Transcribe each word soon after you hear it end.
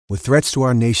With threats to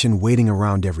our nation waiting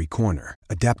around every corner,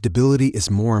 adaptability is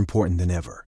more important than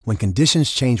ever. When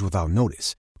conditions change without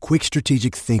notice, quick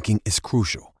strategic thinking is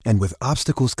crucial. And with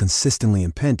obstacles consistently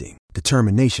impending,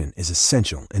 determination is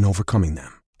essential in overcoming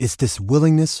them. It's this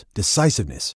willingness,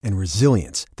 decisiveness, and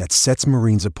resilience that sets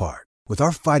Marines apart. With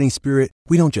our fighting spirit,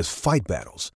 we don't just fight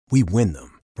battles, we win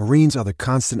them. Marines are the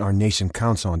constant our nation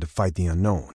counts on to fight the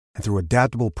unknown. And through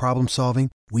adaptable problem solving,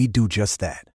 we do just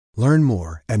that. Learn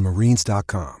more at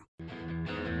marines.com.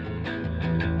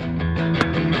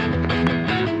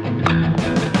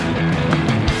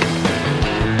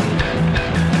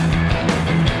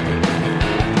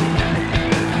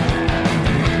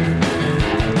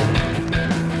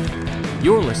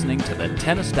 You're listening to the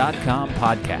Tennis.com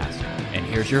podcast. And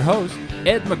here's your host,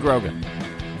 Ed McGrogan.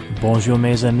 Bonjour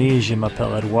mes amis, je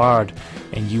m'appelle Edouard,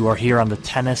 and you are here on the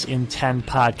Tennis in 10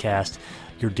 podcast,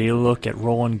 your daily look at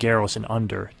Roland Garros in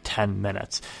under 10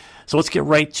 minutes. So let's get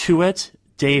right to it.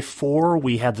 Day 4,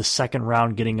 we had the second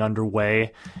round getting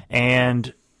underway,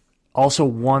 and also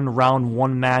round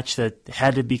one match that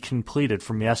had to be completed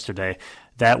from yesterday.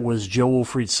 That was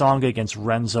Jo-Wilfried Tsonga against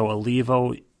Renzo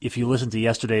Olivo. If you listened to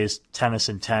yesterday's Tennis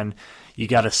in 10, you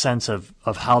got a sense of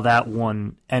how that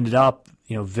one ended up.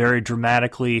 You know, very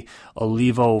dramatically,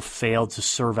 Olivo failed to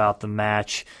serve out the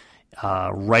match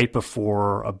right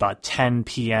before about 10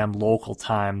 p.m. local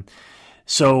time.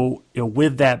 So,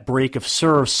 with that break of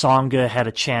serve, Tsonga had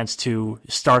a chance to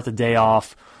start the day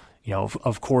off,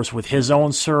 of course, with his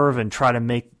own serve and try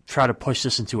to push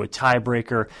this into a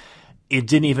tiebreaker. It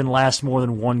didn't even last more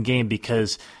than one game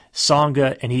because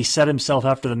Tsonga, and he said himself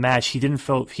after the match, he didn't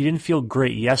feel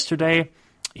great yesterday.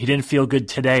 He didn't feel good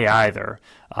today either.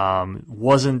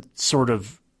 Wasn't sort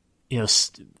of,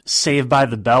 saved by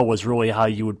the bell was really how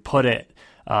you would put it.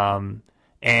 But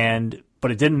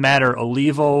it didn't matter.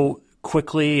 Olivo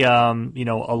quickly,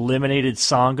 eliminated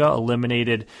Tsonga,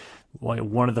 eliminated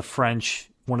one of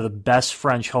the best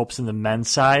French hopes in the men's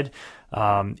side.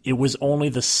 It was only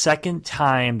the second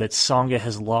time that Tsonga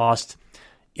has lost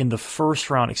in the first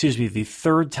round, the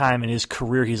third time in his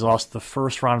career he's lost the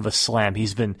first round of a slam.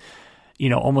 He's been,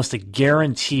 almost a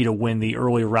guarantee to win the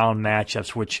early round matchups,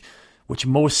 which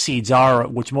most seeds are,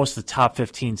 which most of the top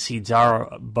 15 seeds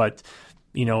are. But,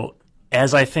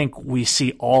 as I think we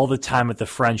see all the time at the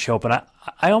French Open,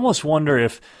 I almost wonder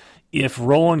if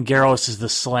Roland Garros is the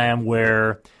slam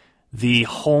where the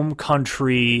home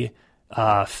country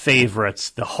favorites,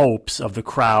 the hopes of the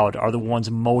crowd, are the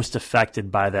ones most affected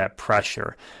by that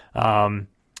pressure.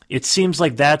 It seems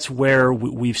like that's where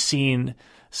we've seen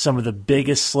some of the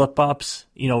biggest slip-ups.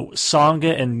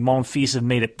 Tsonga and Monfils have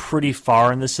made it pretty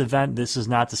far in this event. This is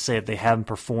not to say that they haven't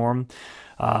performed,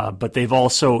 but they've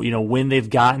also, when they've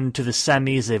gotten to the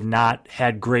semis, they've not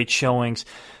had great showings.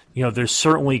 There's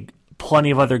certainly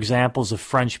plenty of other examples of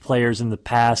French players in the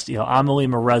past. Amélie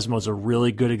Mauresmo is a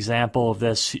really good example of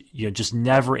this. Just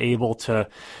never able to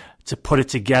put it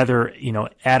together,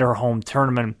 at her home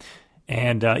tournament.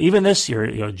 And even this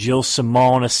year, Gilles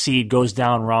Simon, a seed, goes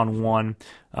down round one.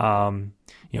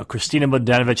 Kristina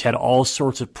Mladenovic had all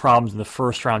sorts of problems in the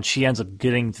first round. She ends up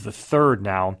getting to the third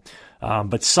now.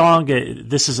 But Tsonga,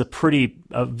 this is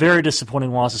a very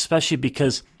disappointing loss, especially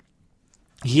because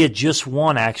he had just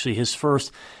won, actually, his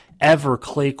first ever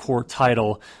clay court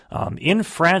title in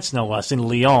France, no less, in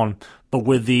Lyon, but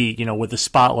with the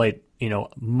spotlight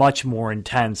much more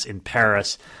intense in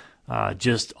Paris,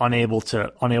 just unable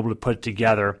to put it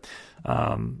together,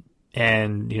 and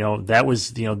that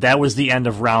was the end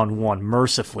of round one.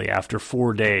 Mercifully, after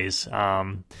 4 days,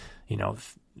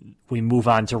 we move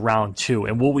on to round two,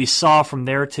 and what we saw from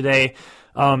there today.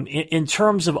 In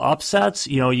terms of upsets,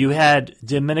 you had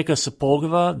Dominika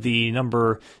Sapolgova, the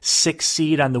number 6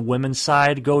 seed on the women's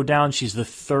side, go down. She's the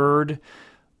third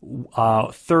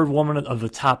woman of the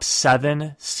top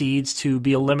 7 seeds to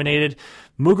be eliminated.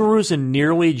 Muguruza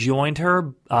nearly joined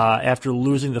her after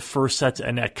losing the first set to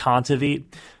Anett Kontaveit,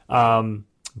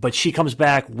 but she comes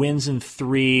back, wins in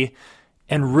 3,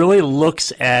 and really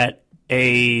looks at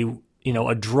a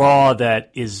draw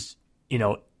that is,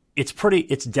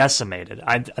 it's decimated.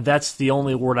 That's the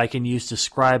only word I can use to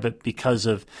describe it because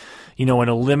of, an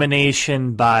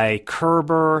elimination by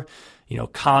Kerber.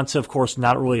 Konta, of course,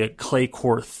 not really a clay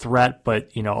court threat,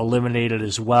 but, eliminated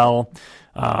as well.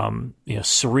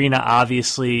 Serena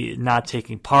obviously not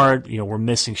taking part. We're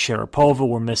missing Sharapova.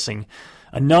 We're missing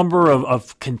a number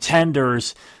of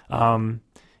contenders. I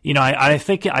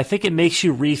think it makes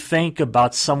you rethink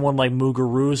about someone like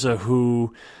Muguruza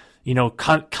who,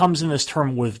 comes in this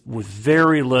tournament with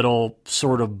very little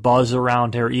sort of buzz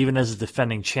around her, even as a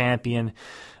defending champion.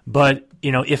 But,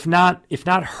 if not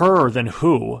her, then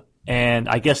who? And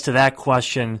I guess to that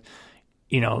question,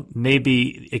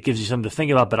 maybe it gives you something to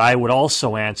think about, but I would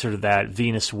also answer to that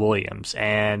Venus Williams.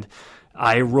 And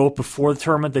I wrote before the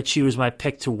tournament that she was my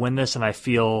pick to win this, and I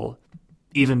feel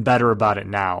even better about it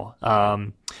now.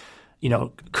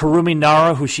 Kurumi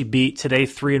Nara, who she beat today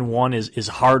 3-1, is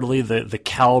hardly the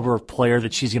caliber of player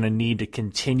that she's going to need to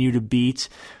continue to beat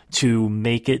to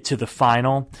make it to the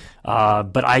final.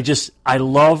 But I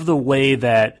love the way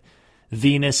that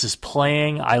Venus is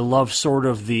playing. I love sort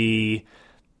of I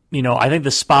think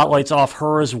the spotlight's off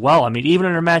her as well. I mean, even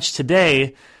in her match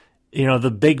today,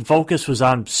 the big focus was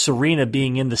on Serena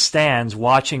being in the stands,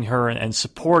 watching her and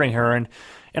supporting her.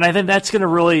 And I think that's going to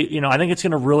really, I think it's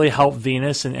going to really help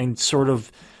Venus and sort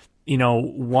of,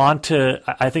 want to,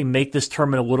 I think, make this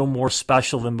tournament a little more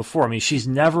special than before. I mean, she's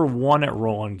never won at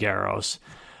Roland Garros,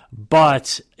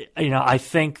 but, I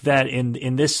think that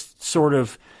in this sort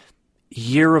of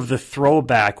year of the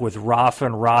throwback with Rafa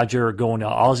and Roger going to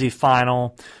Aussie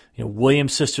final,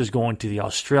 Williams sisters going to the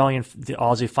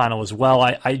Aussie final as well.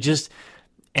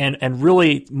 And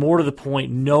really, more to the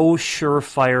point, no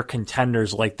surefire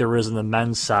contenders like there is in the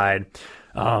men's side,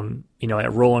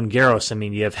 at Roland Garros. I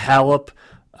mean, you have Halep,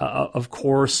 of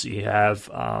course. You have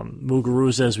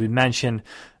Muguruza, as we mentioned.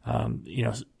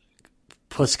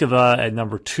 Pliskova at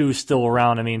number 2 still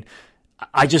around. I mean,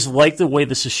 I just like the way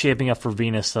this is shaping up for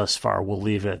Venus thus far. We'll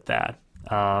leave it at that.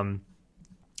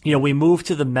 We moved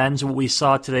to the men's. What we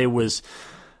saw today was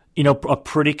a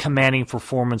pretty commanding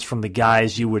performance from the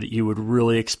guys you would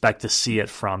really expect to see it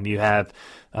from. You have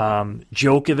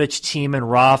Djokovic, Thiem, and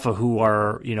Rafa, who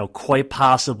are quite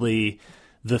possibly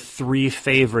the 3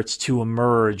 favorites to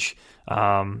emerge.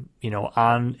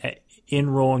 In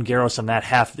Roland Garros on that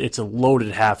half. It's a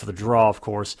loaded half of the draw, of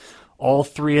course. All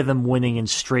 3 of them winning in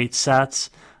straight sets.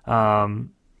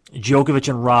 Djokovic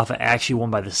and Rafa actually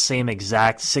won by the same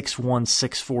exact 6-1,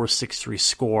 6-4, 6-3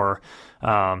 score.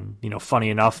 Funny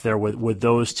enough there with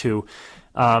those two.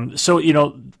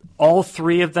 So, all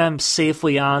 3 of them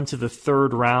safely on to the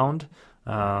third round.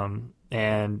 And,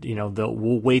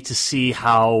 we'll wait to see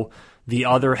how the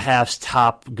other half's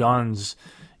top guns,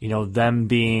 them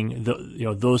being,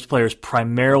 those players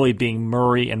primarily being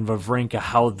Murray and Wawrinka,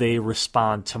 how they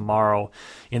respond tomorrow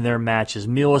in their matches.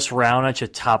 Milos Raonic, a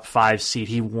top 5 seed,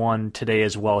 he won today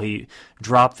as well. He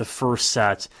dropped the first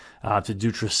set to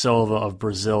Dutra Silva of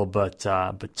Brazil, but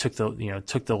took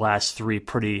the last 3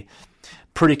 pretty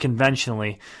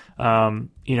conventionally.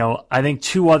 I think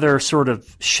 2 other sort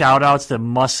of shout-outs that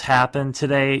must happen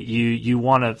today. You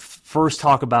want to first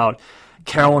talk about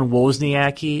Caroline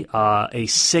Wozniacki, a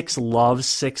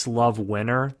 6-love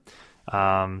winner.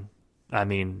 I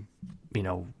mean,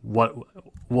 what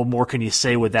more can you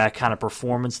say with that kind of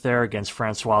performance there against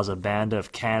Françoise Banda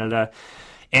of Canada?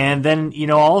 And then,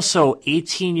 also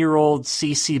 18-year-old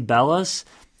Cici Bellis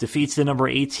defeats the number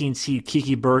 18 seed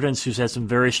Kiki Bertens, who's had some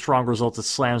very strong results at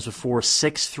slams before,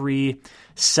 6-3,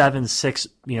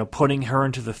 7-6, putting her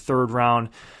into the third round.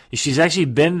 She's actually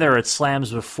been there at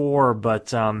slams before,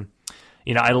 but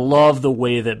I love the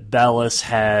way that Bellis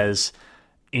has,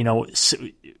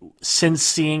 since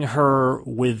seeing her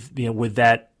with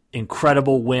that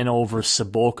incredible win over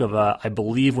Cibulkova, I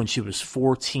believe when she was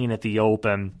 14 at the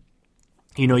Open,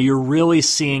 you're really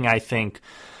seeing, I think,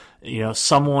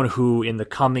 someone who in the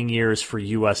coming years for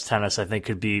U.S. tennis, I think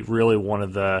could be really one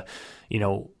of the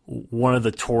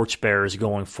torchbearers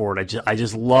going forward. I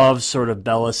just love sort of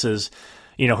Bellis's,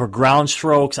 her ground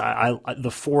strokes.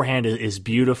 The forehand is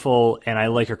beautiful, and I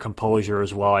like her composure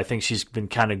as well. I think she's been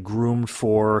kind of groomed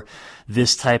for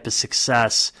this type of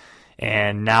success,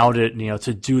 and now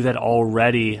to do that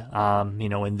already,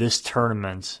 in this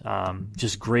tournament,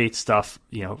 just great stuff,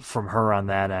 from her on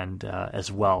that end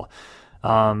as well.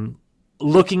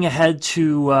 Looking ahead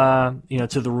to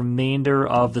to the remainder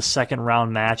of the second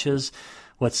round matches,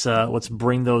 let's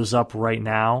bring those up right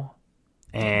now,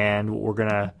 and we're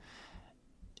gonna.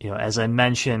 As I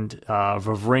mentioned,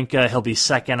 Wawrinka, he'll be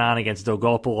second on against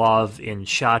Dolgopolov in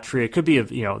Chatria. It could be,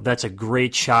 that's a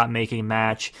great shot-making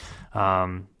match.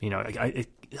 Hard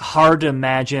to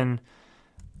imagine.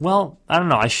 Well, I don't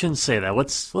know. I shouldn't say that.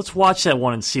 Let's watch that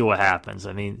one and see what happens.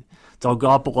 I mean,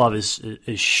 Dolgopolov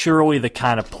is surely the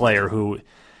kind of player who,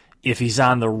 if he's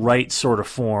on the right sort of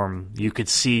form, you could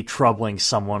see troubling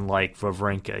someone like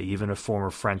Wawrinka, even a former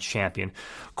French champion.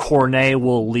 Cornet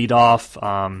will lead off.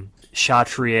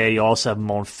 Chatrier, you also have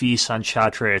Monfils on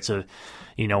Chatrier. It's a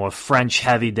French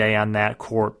heavy day on that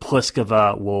court.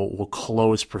 Pliskova will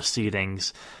close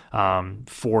proceedings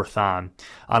fourth on.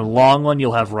 On Longland,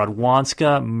 you'll have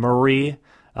Radwanska, Murray,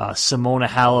 Simona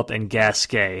Halep, and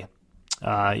Gasquet.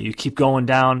 You keep going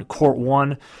down. Court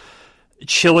 1,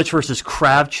 Cilic versus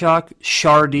Kravchuk,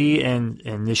 Chardy and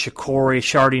Nishikori.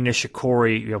 Chardy,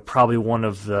 Nishikori, probably one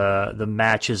of the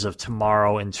matches of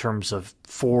tomorrow in terms of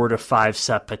 4 to 5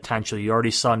 set potential. You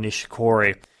already saw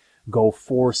Nishikori go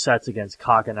 4 sets against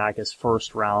Kokkinakis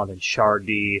first round, and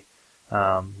Chardy,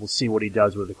 we'll see what he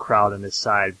does with the crowd on his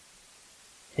side.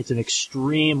 It's an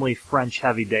extremely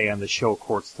French-heavy day on the show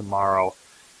courts tomorrow.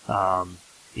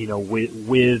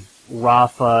 With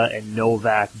Rafa and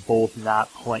Novak both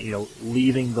not playing,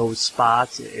 leaving those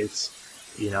spots. It's,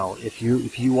 if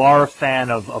you are a fan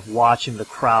of watching the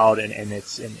crowd and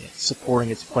it's supporting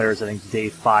its players, I think day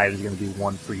 5 is going to be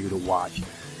one for you to watch.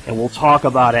 And we'll talk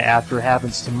about it after it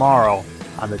happens tomorrow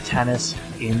on the Tennis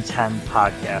in 10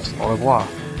 podcast. Au revoir.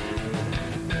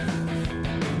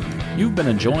 You've been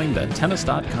enjoying the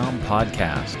Tennis.com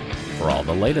podcast. For all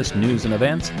the latest news and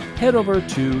events, head over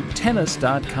to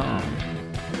Tennis.com.